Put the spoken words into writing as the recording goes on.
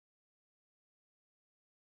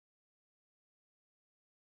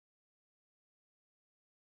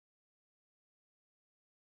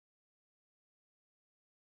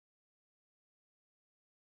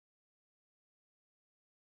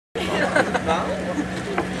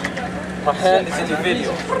I'll send this in the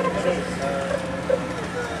video.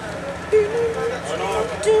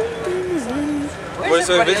 Where's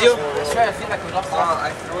the video? I swear I feel like we lost it.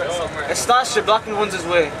 I threw it somewhere. It's not you're blocking Hunz's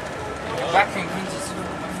way. Blocking Hunz's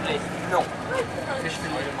fillet. No. Fish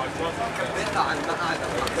fillet.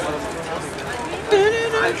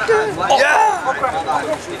 Oh. Yeah!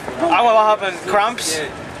 What happened? Cramps?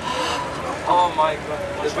 Oh my god.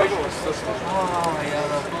 The video was so stupid. Oh yeah.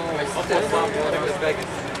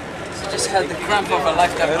 He just had the cramp of a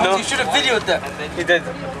lifetime. No. You should have videoed that. He did.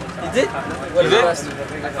 He did? He did?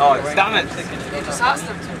 Oh, damn it. You just asked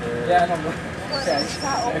him to. Yeah, no, but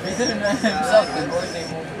if he didn't himself, then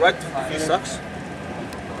what? He sucks?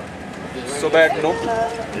 So bad? No.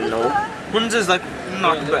 No. Hunz is like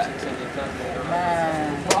not bad.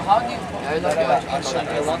 Well, how do you... I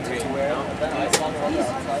wanted to wear it.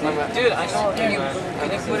 Dude, I know. Can you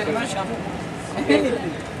put it in my shampoo?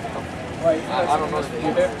 I don't know.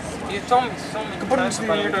 You told me so many times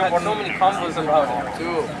about it. You had so many combos about it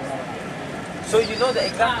too. So you know the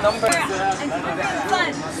exact number. So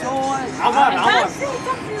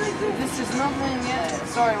this is nothing yet.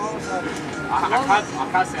 Sorry, what was that? I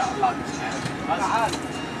can't say it out loud.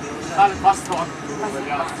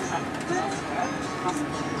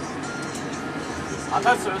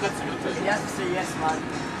 You have to say yes, man.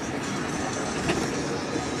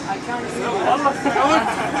 I can't say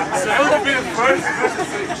Saud will be the first.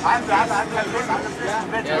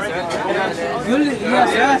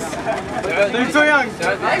 yes. You're too young.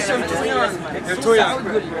 I'm too young. You're too young.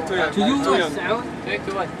 You're too young. To you, Saud?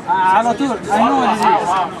 To what? على طول. I know what it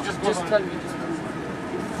is. Just tell me.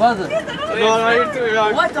 Father. No, you're too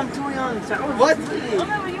young. What? I'm too young. Saud. What?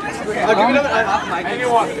 I'll give you another.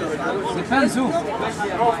 Anyone. Depends who.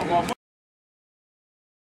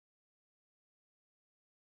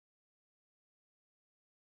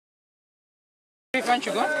 French,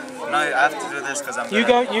 you go? No, I have to do this because I'm. You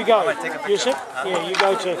go. Take a picture. You sit? Yeah, you go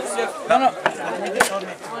too. No. He told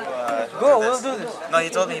me to Go, we'll do this. No, he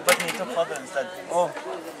told me, but he took photo instead. Oh.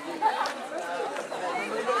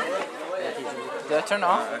 Did I turn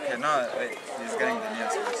off? Okay, no, wait. He's getting the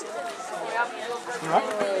nails first.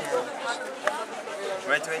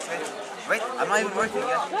 Wait, I'm not even working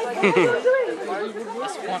yet.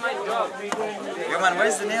 Yo man,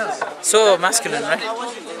 where's the nails? So masculine, right?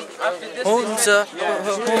 Hunza.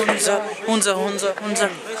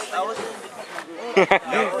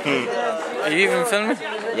 Are you even filming?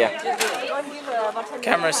 Yeah.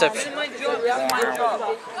 Camera reception.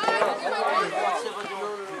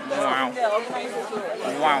 Wow.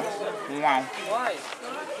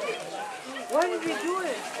 Why did we do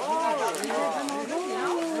it?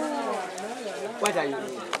 What are you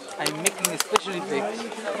doing? I'm making especially big.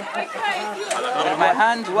 And my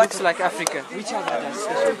hand looks like Africa. Which are the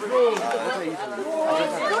special? What are you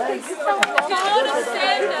doing?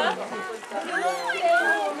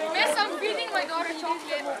 Miss, I'm feeding my daughter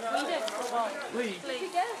chocolate.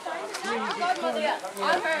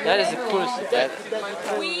 That is the coolest effect.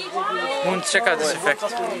 Check out this effect.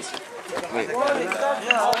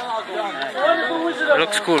 It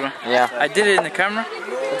looks cool, right? Yeah. I did it in the camera.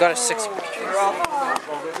 I got a 6 picture.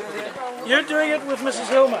 You're doing it with Mrs.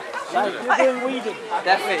 Hilmer. You're doing weeding.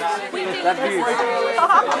 That face. That view.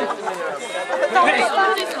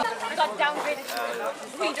 I got downgraded to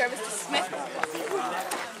leader, Mr. Smith.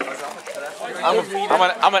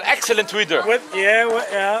 I'm an excellent reader.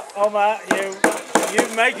 Omar, you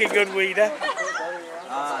make a good weeder.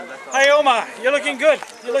 Hey Omar, you're looking good.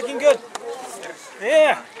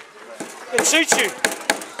 Yeah, it suits you.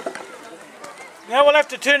 Now we'll have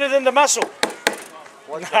to turn it into muscle.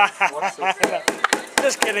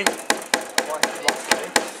 Just kidding. Can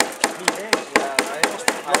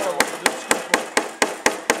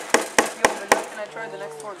I try the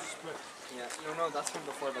next one? Yeah. No, that's from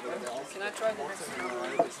before, by the way. Can I try the next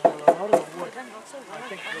one? A lot of the wood. I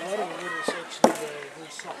think a lot of the wood is actually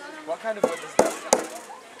very soft. What kind of wood is that?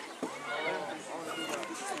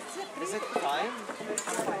 Is it pine?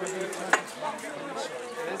 It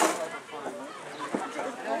is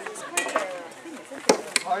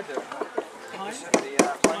harder. It should be,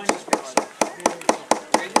 pine should be harder.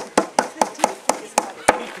 Really?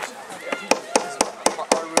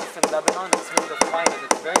 Our roof in Lebanon is made of pine and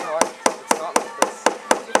it's very hard. It's not like this.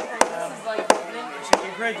 So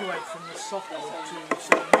you graduate from the soft wood to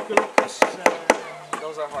eucalyptus.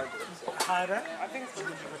 Those are hard. Harder. I think it's when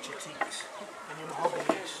you've got your teaks and your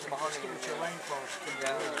mahoganies. With your rainforest.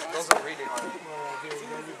 Yeah, those are really hard.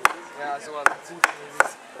 Yeah, as well.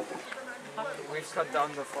 We've cut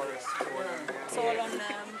down the forest. So on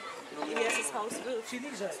EBS's house roof.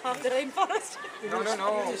 Half the rainforest. No,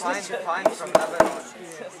 pine from Lebanon.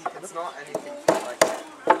 It's not anything like that.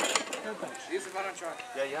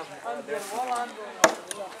 Yeah, you have.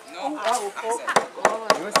 No.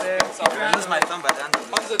 You was there. I lose my thumb by the end of this.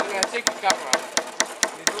 Hamza, can I take the camera?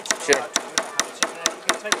 Sure.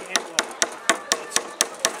 Take your hand away.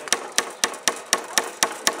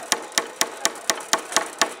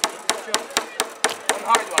 One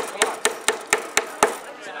hard one, come on.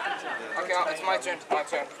 Okay, it's my turn.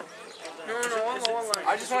 No, والله.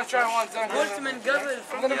 I just want to try one time. قلت من قبل.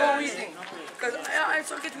 I'm gonna go weeding. Because I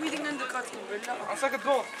suck at weeding and the cutting. I'm stuck at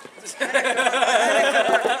both.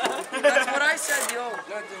 That's what I said, yo.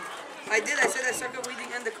 No, I didn't. I did. I said I suck at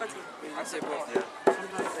weeding and the cutting. I say both.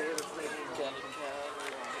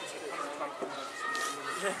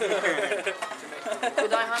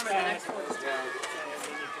 Could I hammer the next one?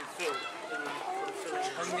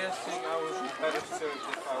 I'm guessing I was better served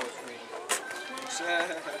if I was reading.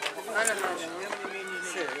 I don't know.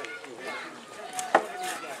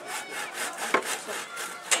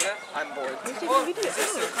 Yeah, I'm bored.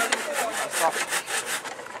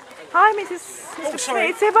 Hi, Mrs.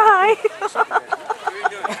 Spade. Say bye.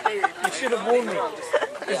 You should have warned me.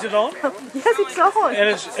 Is it on? Yes, it's on.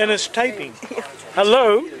 And it's taping.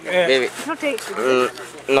 Hello? Baby. It's not taking.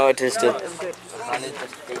 No, it is still. Good.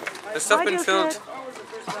 The stuff Why do been you filled. say-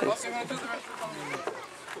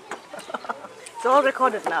 It's all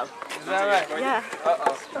recorded now. Is that right? Yeah.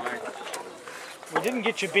 We didn't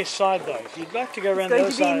get your best side though. If you'd like to go around Going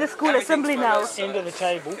the to be in the other school assembly now. end of the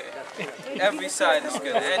table. Every side is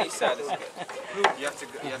good. Any side is good. You have to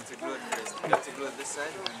glue it first. You have to glue it this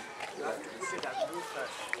side.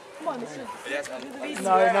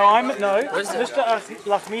 No, Mr.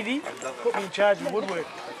 Lahmidi put me in charge of woodwork.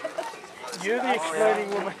 You're the exploding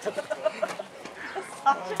woman.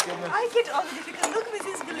 I get all the difficult. Look,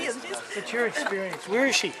 Mrs. Williams. It's your experience. Where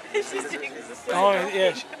is she? She's doing this. Oh,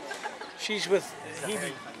 yeah. She's with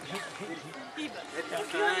Hebe.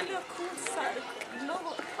 If you're in a cool side, no,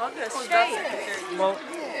 August. shade. Well,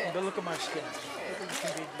 but look at my skin.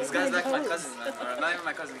 This guy's like my cousin, man. Or not even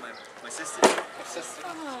my cousin, my sister.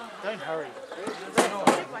 Don't hurry.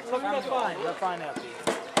 Look, they're fine. They're fine out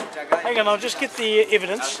there. Hang on, I'll just get the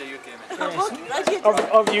evidence After you came in.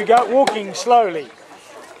 of you walking slowly.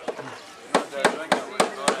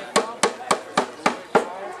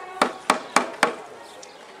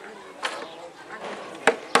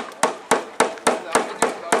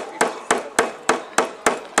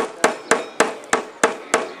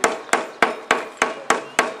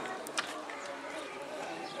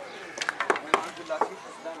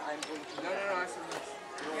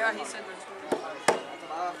 Yeah, he said that's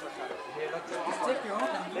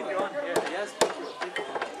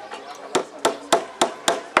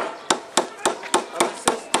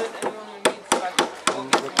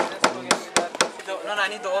No, I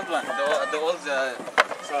need the old one. The old.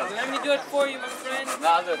 Let me do it for you, my friend. No,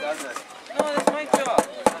 I'll do it. No, that's my job.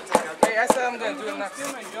 Hey, I said I'm going to do it next.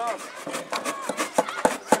 It's my job.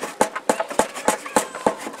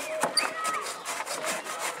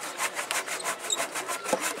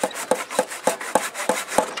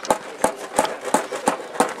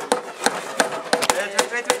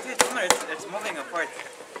 Wait. Come on, it's moving apart.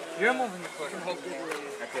 You're moving the foot.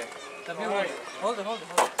 Okay. Hold it.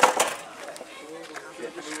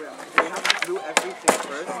 We have to do everything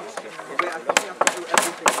first. Okay, I think we have to do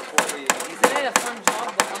everything before we. He did a fun job,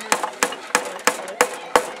 but I'm not.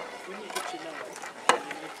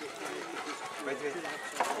 Wait.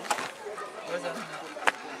 Where's that?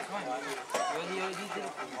 Come on. He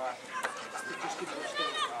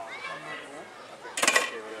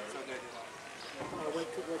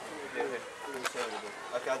did it.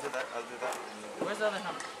 Okay, I'll do that. Where's the other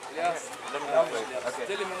hand? Yes. Let me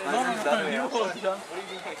know.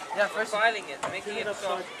 Okay. Yeah, first filing it, making it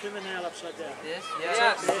soft. Turn the nail upside down. This?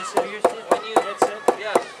 Yes. When you, That's it.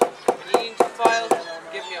 Yes. When you need to file,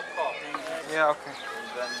 give me a call. Yeah, okay.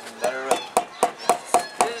 Then let her run.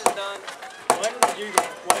 This is done. Why do you do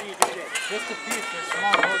that? just a piece, there's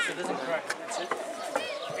small holes so it doesn't crack. That's it.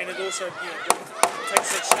 And it also takes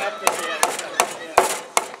that sharpness out.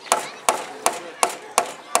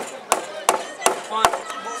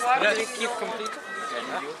 Let it keep complete.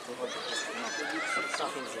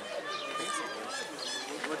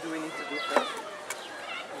 What do we need to do first?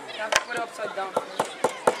 You have to put it upside down.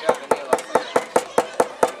 Yeah, the nail upside.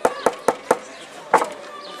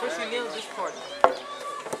 First you nail this part.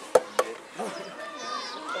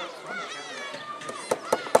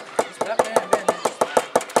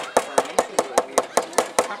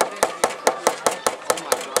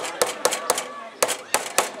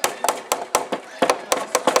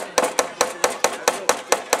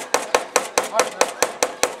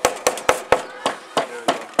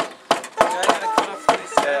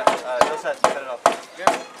 set, set it up.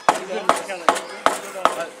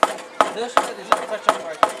 This is a touch-up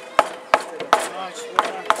part.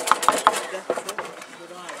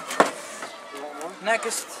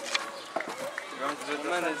 Next.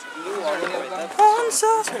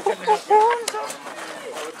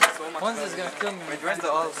 Once is gonna kill me. Wait, where's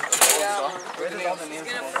the all? Where did all the names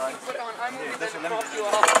go? Put it on. I'm moving That's them what to pop you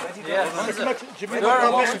off. Yeah, You are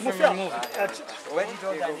removing from your movie. Where did you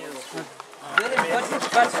go?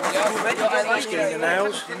 I like the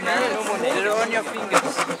nails. They're on your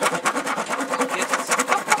fingers.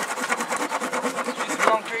 It's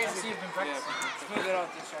gone crazy. You've been practicing. Smooth it out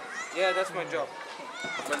this time. Yeah, that's my job.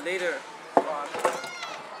 But later. Come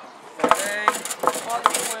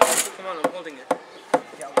on, I'm holding it.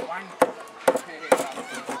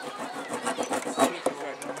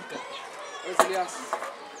 Where's Elias?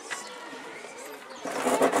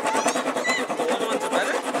 The old ones are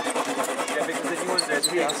better? Yeah, because the new ones are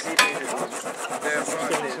 3 pages long. They're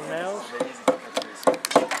Getting some nails.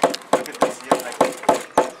 Look at this, you like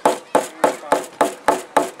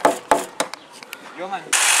Johan.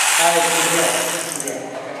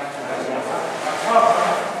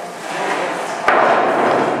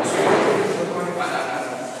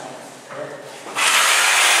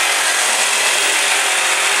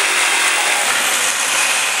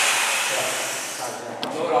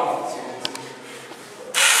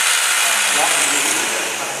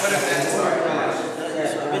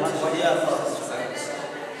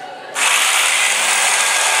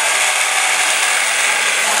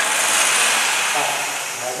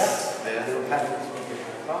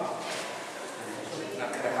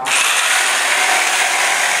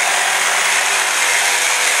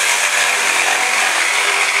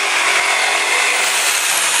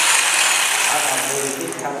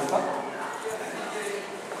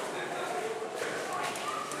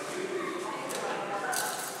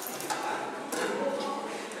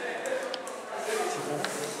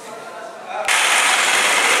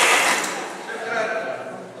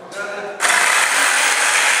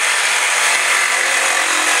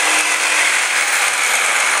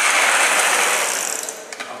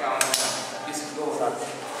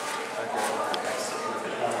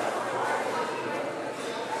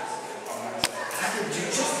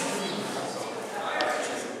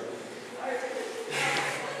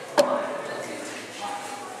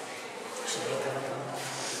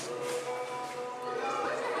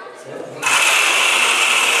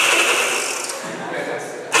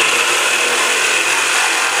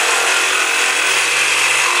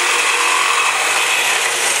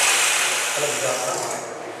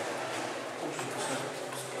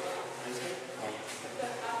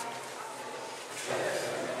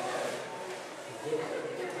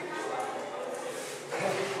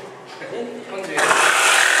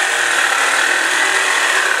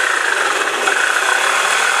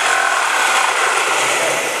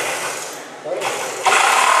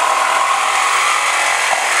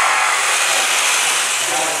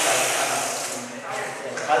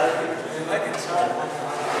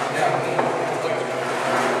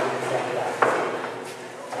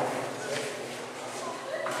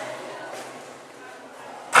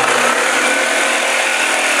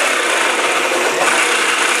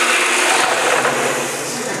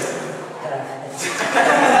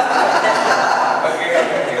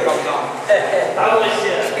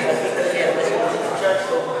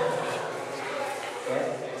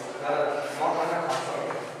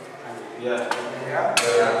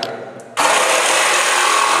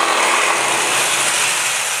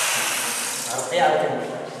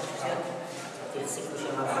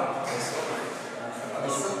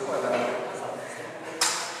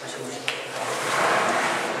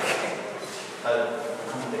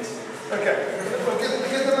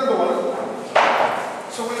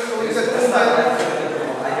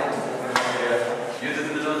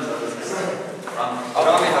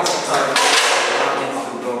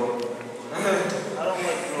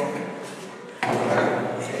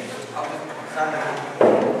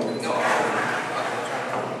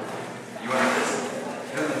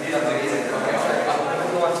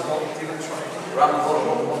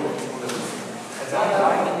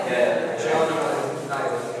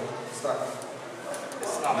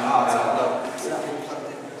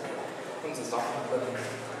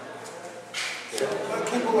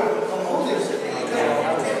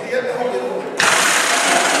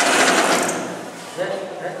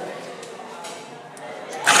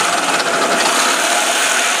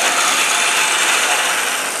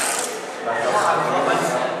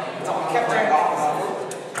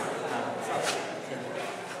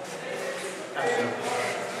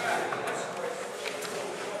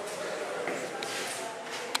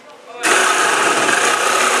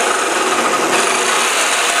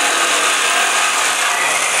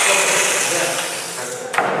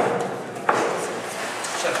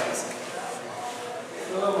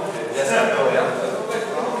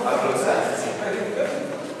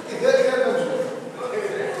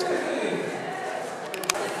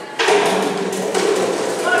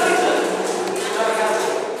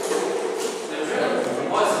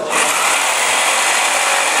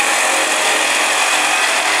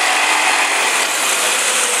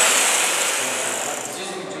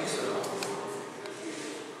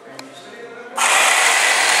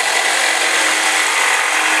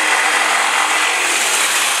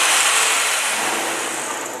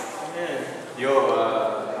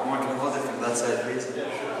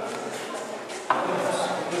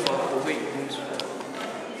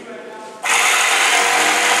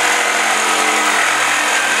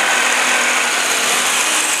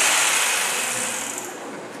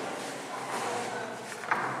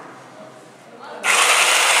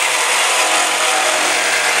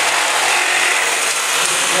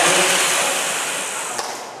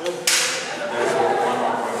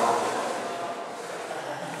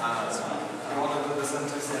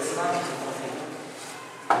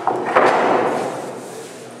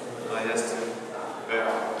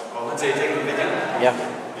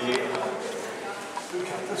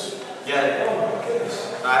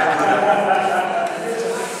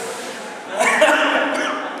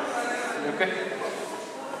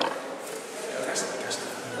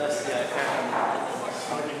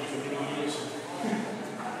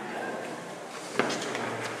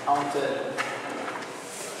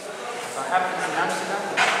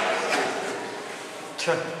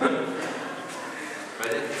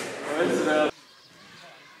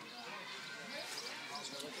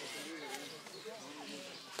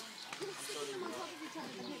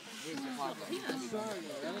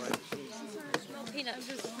 Peanut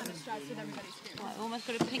almost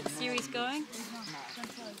got a pink series going.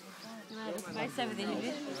 Most everything you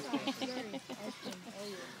did.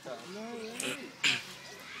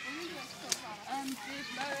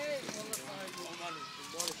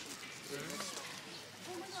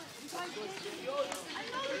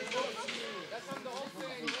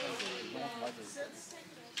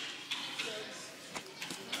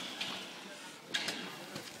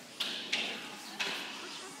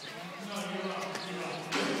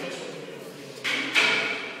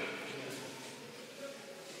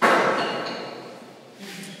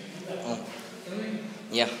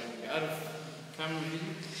 Yeah.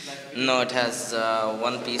 No, it has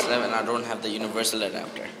one piece left and I don't have the universal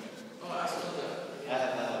adapter.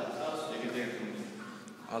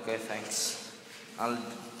 Okay, thanks.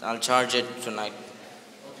 I'll charge it tonight.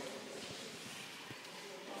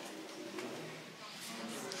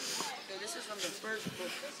 So this is from the first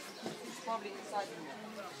book. It's probably inside here.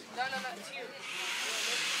 No, it's here.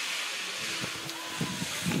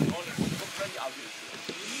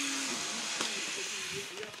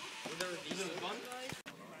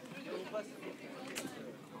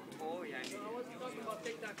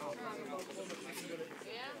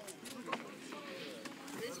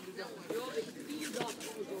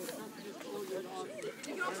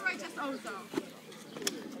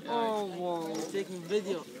 Oh, wow, you're taking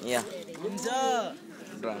video. Yeah. Hamza!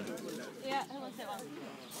 Done. Yeah, who wants that one?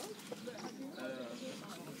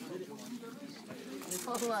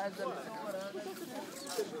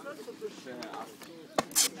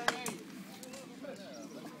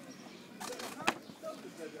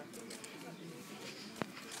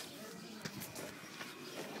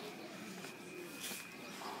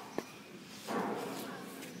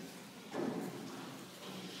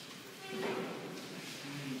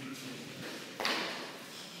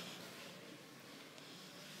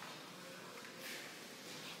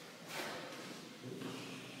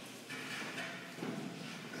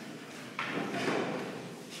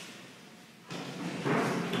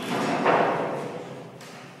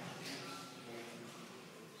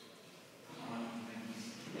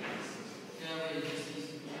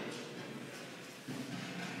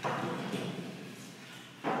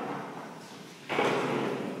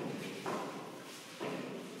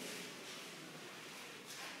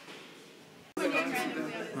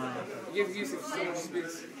 Gives you so much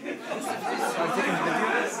space.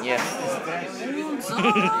 Yeah.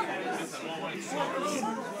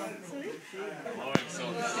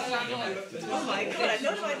 Oh my god, I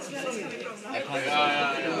know why it's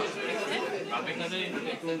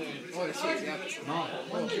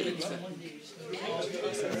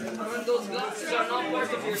Those glasses are not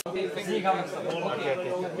part of your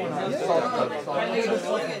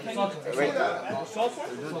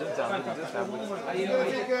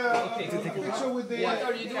picture with the mayor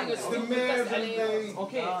and the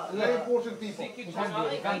very important people.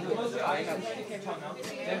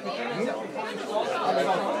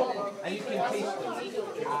 And you can taste them.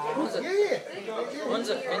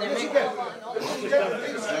 Monza, can you make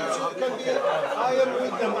I am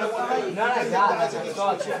with them. Not like that.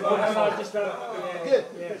 Good.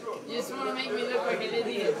 You just want to make me look like an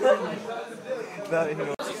idiot.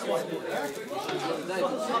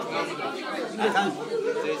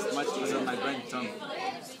 Taste much easier on my brain tongue.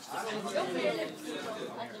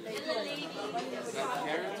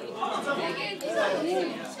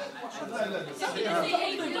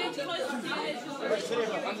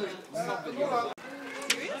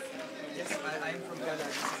 Yes, I am from Ghana.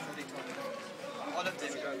 All of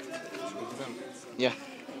them go. Yeah.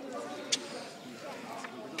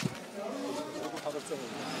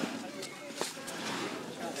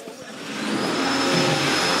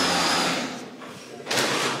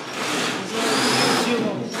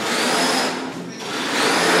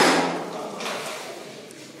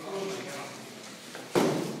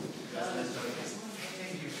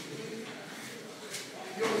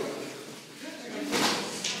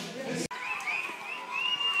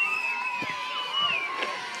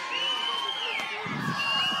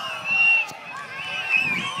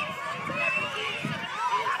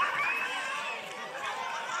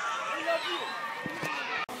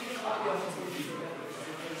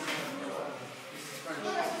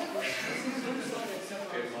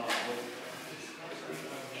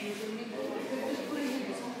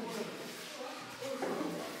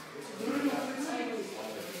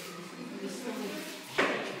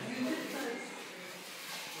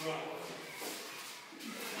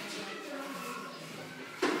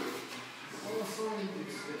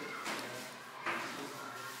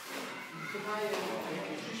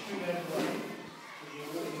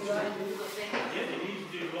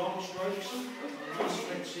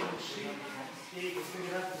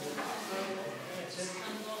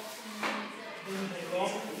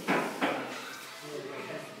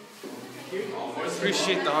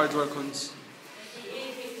 Appreciate the hard work, Hans.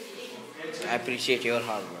 I appreciate your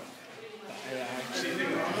hard work.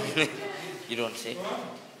 You don't say?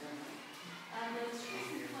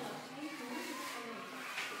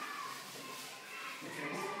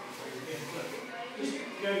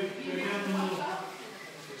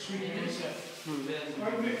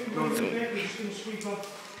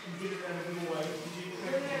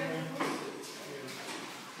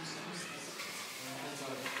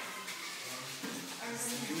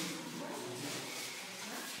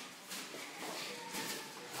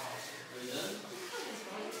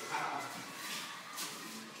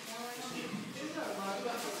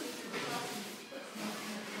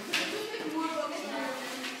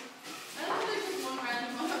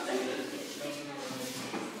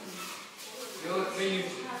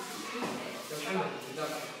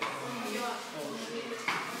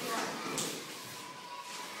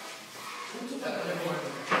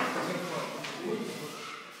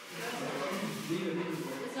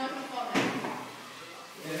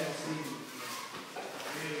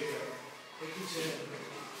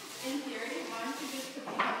 In theory, why don't you just put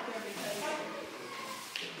them up there because,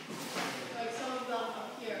 like, some of them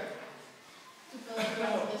up here to fill in the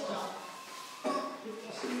rest of this job.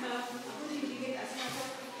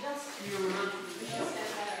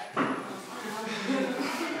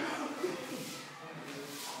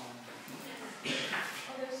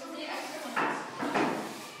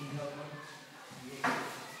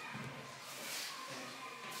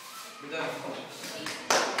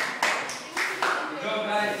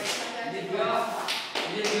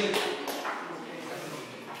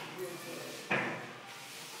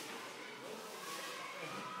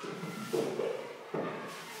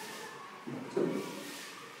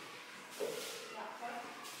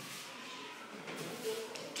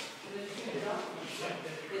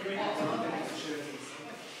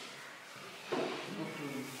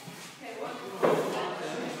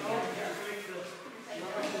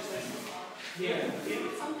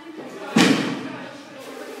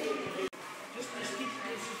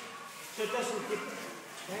 So it doesn't get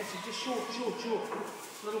fancy, just short.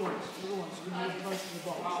 Little ones. You need close to the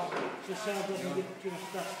box. So sound doesn't get too much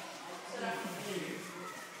stuff.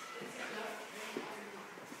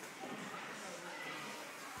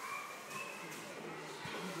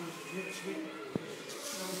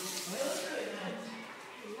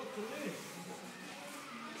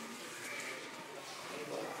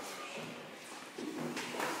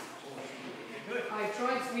 I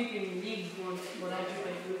tried sweeping leaves once, but I think I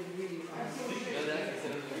do it really fast.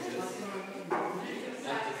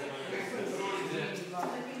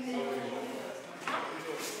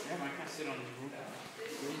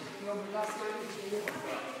 No, but last time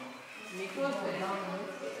Nicholas went down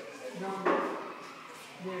there.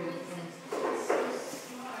 There it is.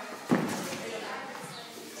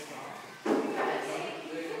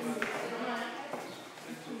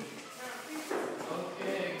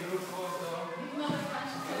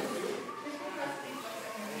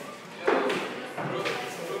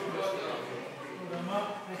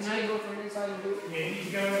 Yeah, you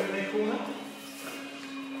can go over their corner.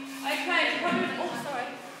 Okay, oh sorry.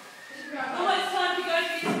 Almost time to go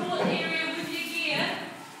to your sport area with your gear.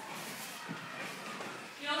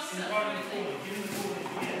 You're still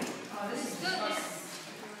this is good.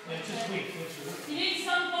 Yeah, just wait. You need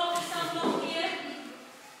sunblock here.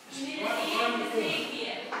 You need a gear with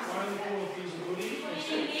gear. Why don't we call it these woody?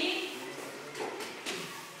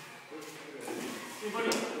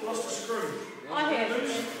 Anybody lost a screw? I have.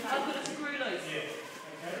 I've got a screw loose. Yeah.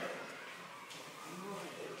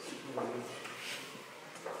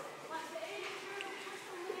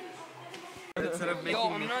 Okay. Yo,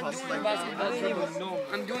 I'm not doing basketball.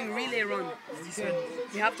 I'm doing relay run.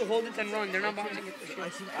 You have to hold it and run. They're not bouncing it.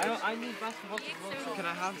 I need basketball as well. So can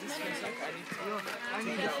I have this for a sec? I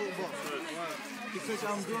need the football. Because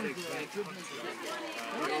I'm doing the dribbling.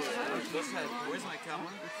 Where's my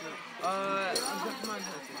camera? I've got mine.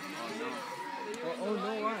 Oh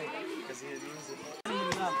no, why? Because he needs it.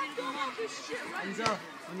 Hamza,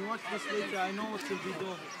 when you watch this later, I know what will be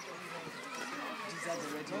done.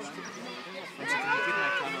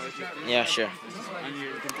 Yeah, sure.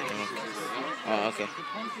 Oh, okay.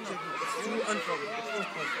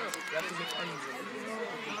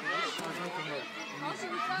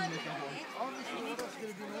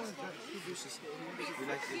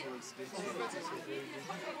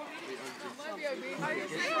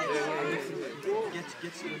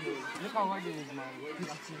 Look how hard it is, man.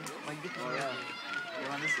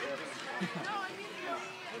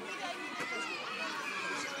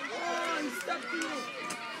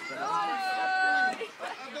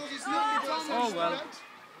 Oh well,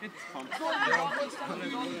 it's fun.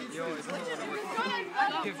 Yo, it's not gonna work.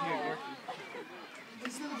 Give me a work.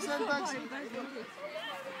 Instead of sandbags.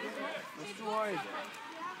 It's too hard.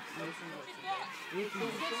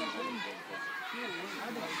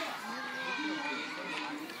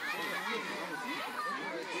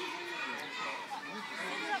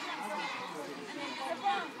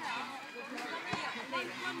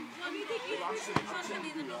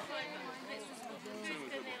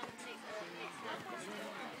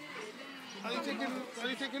 Are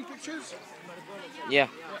you taking pictures? Yeah.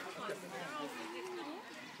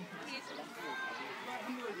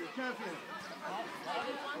 Careful.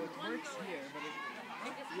 It works here, but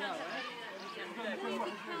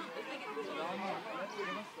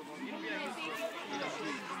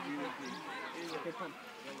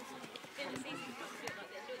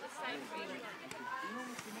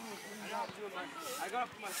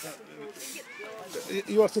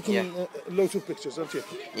You are taking loads of pictures, aren't you?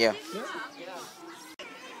 Yeah.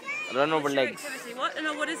 Run over legs. What?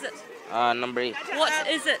 No, what is it? Number 8. What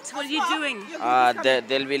is it? What are you doing?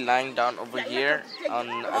 They'll be lying down over here on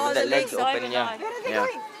with the legs open. Yeah. Yeah.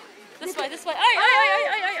 This way, this way. Oi, oi, oi,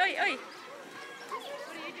 oi, oi, oi, oi.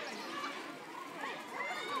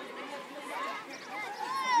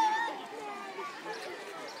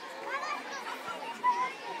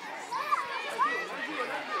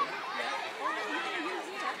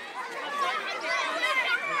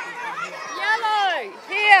 Yellow,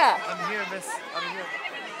 here. I'm here, miss. I'm here.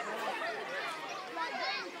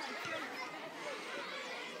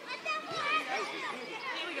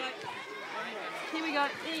 Here we go.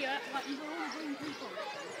 There you go.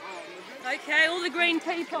 Okay, all the green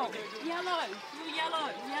people. Yellow. You're yellow.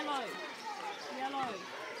 Yellow. Yellow.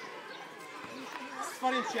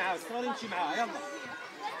 اصفر يمشي معاه اصفر يمشي معاه يلا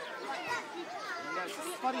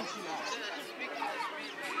اصفر يمشي معاه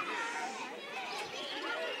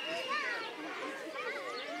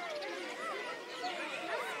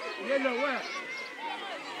يلا وين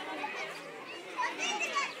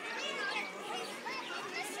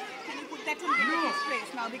Can you put that on the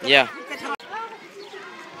space now? Because Yeah.